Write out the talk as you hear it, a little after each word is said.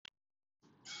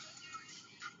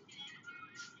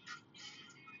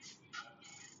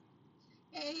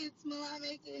It's Mila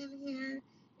Making here.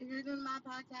 If you're doing my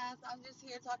podcast, I'm just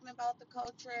here talking about the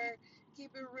culture,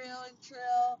 keep it real and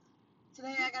trill.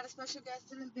 Today I got a special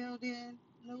guest in the building,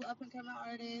 new up and coming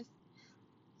artist.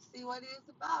 See what it's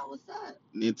about. What's up?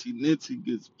 Nitty Nitty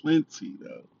gets plenty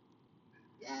though.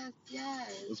 Yes,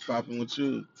 yes. What's popping with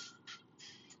you?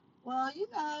 Well,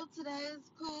 today is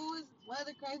cool. It's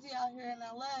weather crazy out here in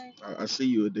LA. I see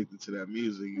you addicted to that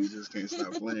music. You just can't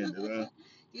stop playing it, huh?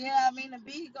 Yeah, I mean the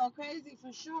beat go crazy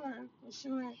for sure, for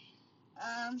sure.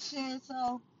 Shit.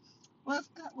 So what's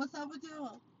up with you?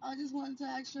 I just wanted to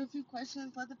ask you a few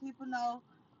questions, let the people know,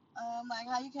 like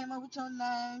how you came up with your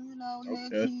name, Okay.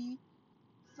 Nancy.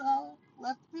 So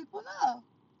let the people know.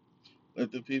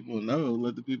 Let the people know.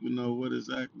 Let the people know what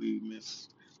exactly, Miss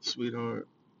Sweetheart.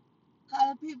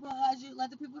 How'd you let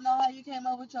the people know how you came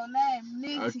up with your name,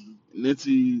 I, Nancy?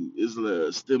 Nitty is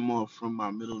a stem off from my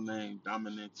middle name,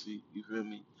 Dominancy. You feel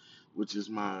me? Which is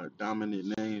my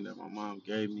dominant name that my mom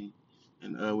gave me,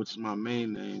 and which is my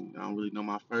main name. I don't really know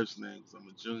my first name because I'm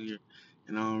a junior,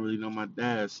 and I don't really know my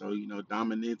dad. So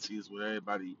Dominancy is what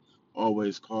everybody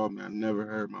always called me. I never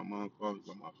heard my mom call me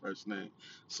by my first name,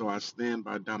 so I stand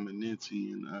by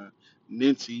Dominancy. And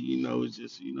Ninty, is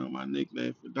just my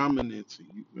nickname for Dominancy.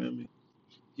 You feel me?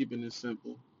 Keeping it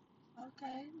simple.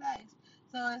 Okay, nice.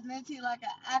 So is Nancy like an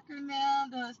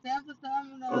acronym? Does it stand for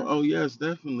something? Oh yes,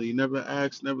 definitely. Never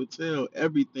ask, never tell.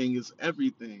 Everything is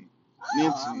everything. Oh, I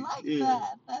Nancy, like yeah.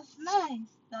 that. That's nice.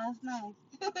 That's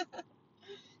nice.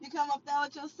 You come up there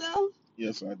with yourself?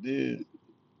 Yes, I did.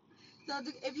 So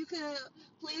if you could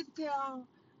please tell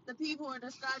the people or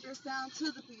describe your sound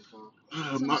to the people, to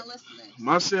My my listeners.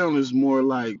 my sound is more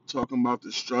like talking about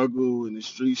the struggle and the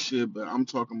street shit, but I'm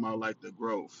talking about like the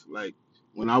growth. Like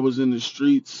when I was in the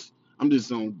streets, I'm just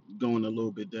going a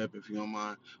little bit deep if you don't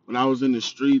mind. When I was in the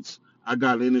streets, I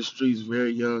got in the streets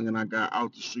very young and I got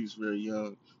out the streets very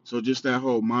young. So just that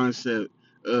whole mindset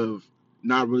of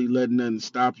not really letting nothing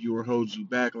stop you or hold you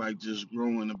back, like just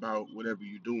growing about whatever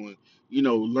you're doing.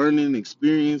 Learning,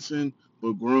 experiencing,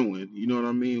 but growing. You know what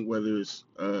I mean? Whether it's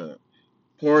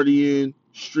partying,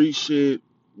 street shit,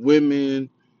 women,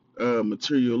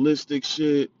 materialistic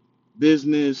shit,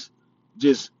 business,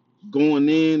 just going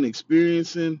in,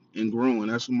 experiencing, and growing.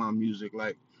 That's what my music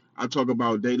like. I talk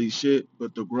about daily shit,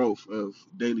 but the growth of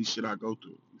daily shit I go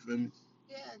through. You feel me?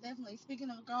 Yeah, definitely. Speaking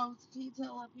of growth, can you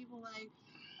tell people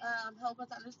help us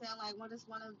understand what is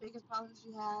one of the biggest problems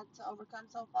you had to overcome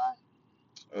so far?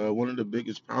 One of the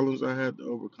biggest problems I had to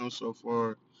overcome so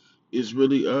far is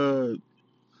really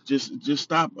just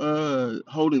stop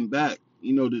holding back.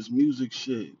 This music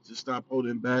shit. Just stop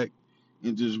holding back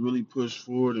and just really push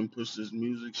forward and push this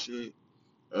music shit.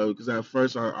 Because at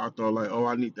first I thought like, oh,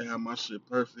 I need to have my shit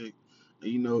perfect.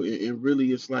 And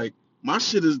really it's like my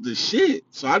shit is the shit.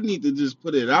 So I need to just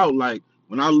put it out. Like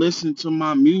when I listen to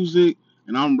my music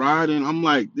and I'm riding, I'm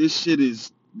like, this shit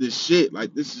is the shit.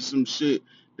 Like this is some shit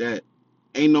that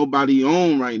ain't nobody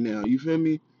on right now. You feel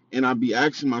me? And I be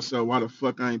asking myself, why the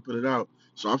fuck I ain't put it out?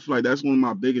 So I feel like that's one of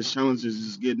my biggest challenges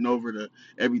is getting over the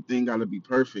everything gotta be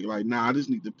perfect. Like, nah, I just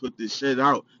need to put this shit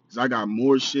out because I got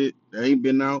more shit that ain't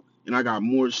been out and I got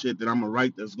more shit that I'm gonna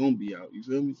write that's gonna be out. You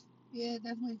feel me? Yeah,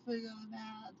 definitely figure on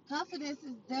that. Confidence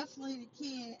is definitely the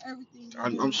key in everything you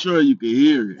I'm do. sure you can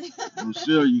hear it. I'm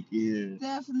sure you can hear it.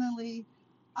 Definitely.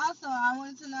 Also, I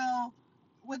wanted to know,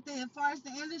 as far as the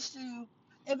industry,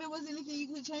 if it was anything you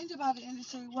could change about the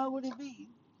industry, what would it be?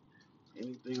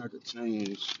 Anything I could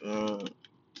change.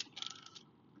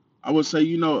 I would say,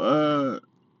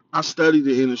 I study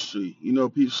the industry.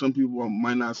 Some people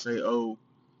might not say, oh,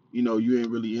 you ain't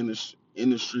really in this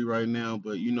industry right now,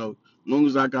 but as long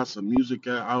as I got some music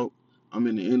out, I'm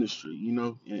in the industry,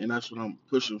 and that's what I'm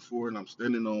pushing for, and I'm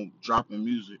standing on dropping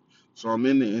music. So I'm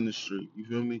in the industry, you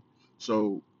feel me?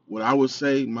 So what I would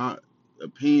say, my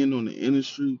opinion on the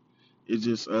industry is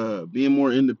just being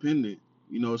more independent.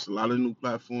 It's a lot of new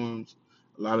platforms,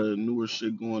 a lot of newer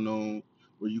shit going on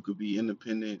where you could be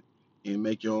independent and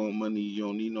make your own money. You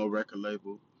don't need no record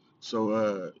label.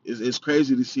 So it's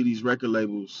crazy to see these record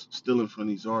labels stealing from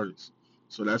these artists.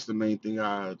 So that's the main thing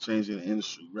I changed in the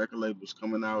industry. Record labels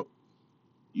coming out,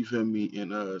 you feel me,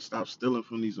 and stop stealing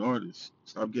from these artists.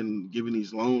 Stop giving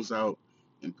these loans out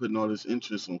and putting all this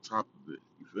interest on top of it.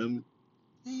 You feel me?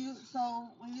 So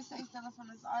when you say selling from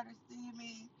this artist, do you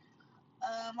mean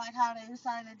like how they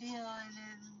sign a deal and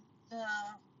then the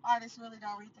artist really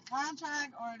don't read the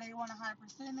contract or they want a high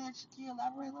percentage? Can you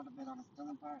elaborate a little bit on the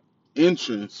stealing part?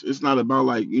 Entrance. It's not about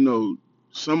like,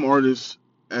 some artists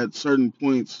at certain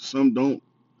points, some don't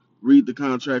read the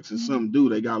contracts and some do.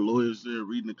 They got lawyers there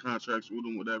reading the contracts with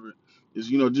them, whatever. Is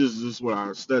just what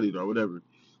I studied or whatever.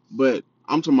 But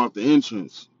I'm talking about the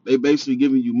entrance. They basically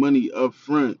giving you money up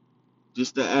front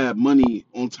just to add money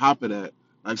on top of that.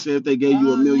 Like say if they gave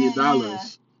you a Oh million yeah, yeah,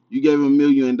 dollars, you gave them $1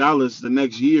 million the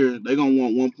next year, they gonna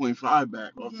want 1.5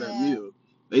 back off that yeah. meal.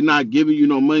 They not giving you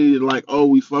no money to like, oh,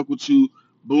 we fuck with you,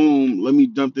 boom, let me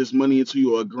dump this money into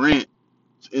you, a grant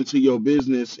into your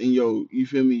business and your, you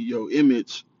feel me, your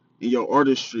image and your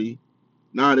artistry.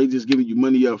 Nah, they just giving you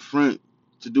money up front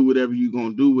to do whatever you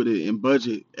gonna do with it and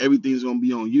budget. Everything's gonna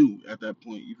be on you at that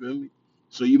point. You feel me?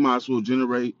 So you might as well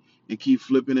generate and keep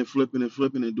flipping and flipping and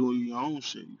flipping and doing your own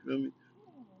shit. You feel me?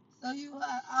 So you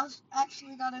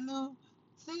actually got a new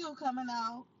single coming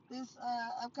out this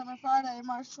upcoming Friday,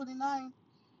 March 29th.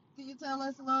 Can you tell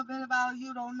us a little bit about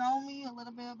You Don't Know Me, a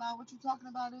little bit about what you're talking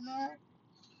about in there?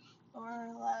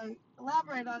 Or like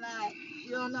elaborate on that.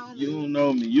 You don't know You me. don't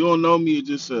know me. You don't know me. It's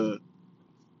just a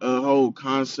whole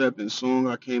concept and song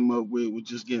I came up with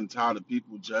just getting tired of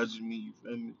people judging me. You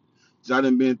feel me? 'Cause I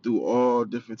done been through all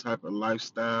different type of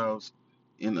lifestyles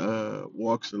and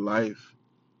walks of life,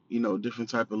 different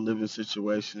type of living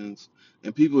situations,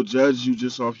 and people judge you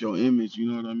just off your image.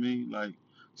 You know what I mean? Like,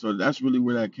 so that's really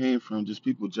where that came from. Just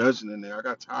people judging in there. I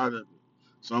got tired of it.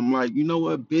 So I'm like, you know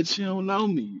what, bitch, you don't know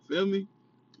me. You feel me?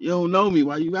 You don't know me.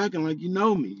 Why you acting like you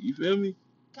know me? You feel me?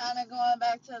 Kind of going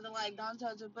back to the like, don't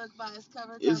judge a book by its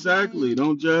cover type of Exactly. thing.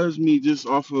 Don't judge me just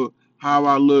off of how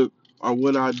I look or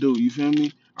what I do. You feel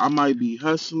me? I might be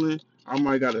hustling. I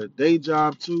might got a day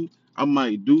job too. I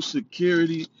might do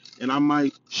security and I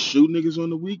might shoot niggas on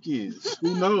the weekends.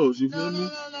 Who knows? You No, feel no, me?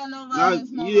 no, no, no Not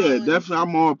violence, no yeah, violence. definitely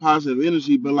I'm all positive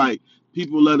energy, but like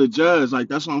people let it judge. Like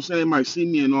that's what I'm saying. They might see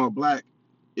me in all black,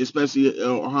 especially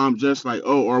how I'm dressed like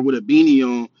or with a beanie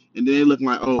on, and then they look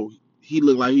like he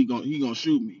look like he gonna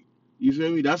shoot me. You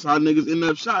feel me? That's how niggas end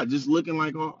up shot, just looking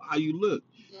like how you look.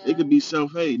 It Yeah. could be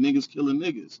self hate, niggas killing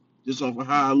niggas just off of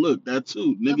how I look. That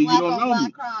too, The nigga. You black don't on know black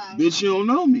me, crime. bitch. You don't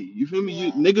know me. You feel me?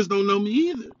 You Yeah. niggas don't know me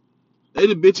either. They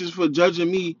the bitches for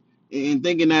judging me and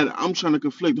thinking that I'm trying to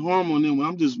conflict harm on them when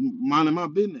I'm just minding my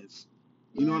business.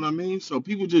 You know Yeah. what I mean? So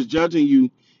people just judging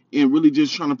you and really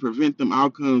just trying to prevent them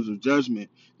outcomes of judgment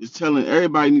is telling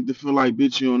everybody need to feel like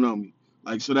bitch you don't know me.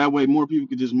 Like so that way more people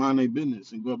could just mind their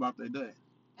business and go about their day.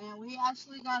 And we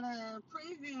actually got a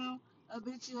preview of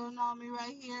Bitch You Don't Know Me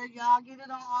right here. Y'all get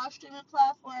it on all streaming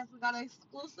platforms. We got an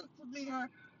exclusive premiere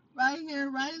right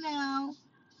here, right now,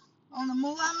 on the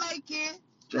Move I Make It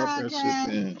Drop that shit, podcast,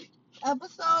 man.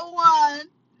 episode 1.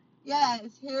 Yes,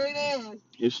 here it is.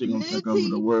 This shit gonna take over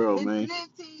the Nitty, world, it's man.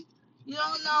 Nitty. You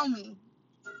don't know me.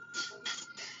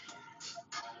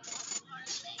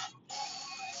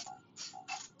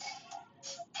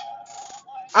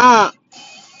 Ah,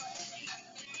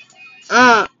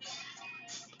 ah,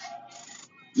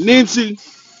 Nancy,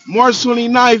 March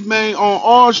 29th, man, on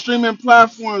all streaming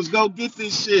platforms. Go get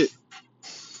this shit.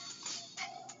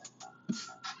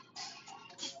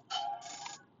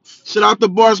 Shout out the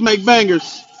bars make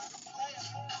bangers.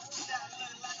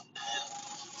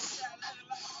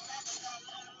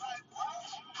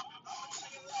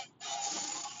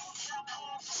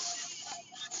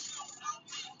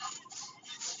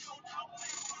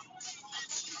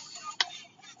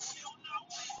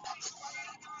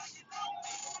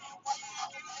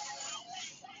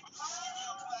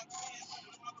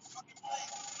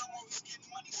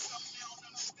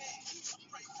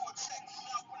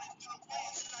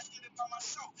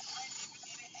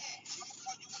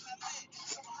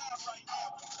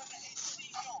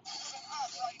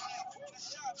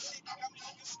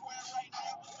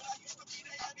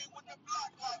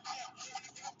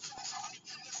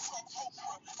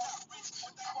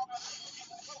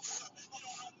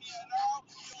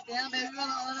 Damn, baby, hold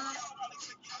on, hold on.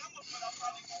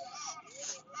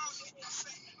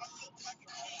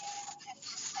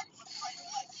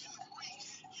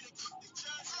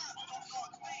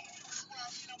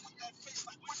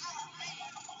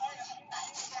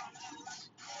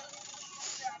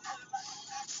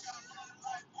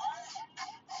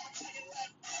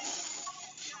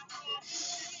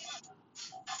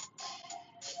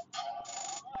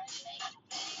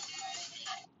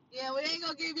 Yeah, we ain't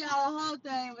gonna give y'all the whole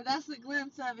thing, but that's a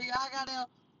glimpse of it. Y'all gotta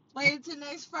wait until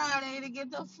next Friday to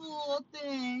get the full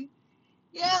thing.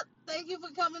 Yep, thank you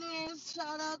for coming in.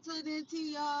 Shout out to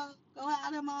Ninty, y'all. Go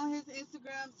at him on his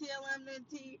Instagram, TLM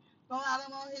Ninty. Go at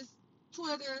him on his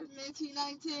Twitter,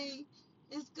 Ninty19.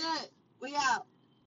 It's good. We out.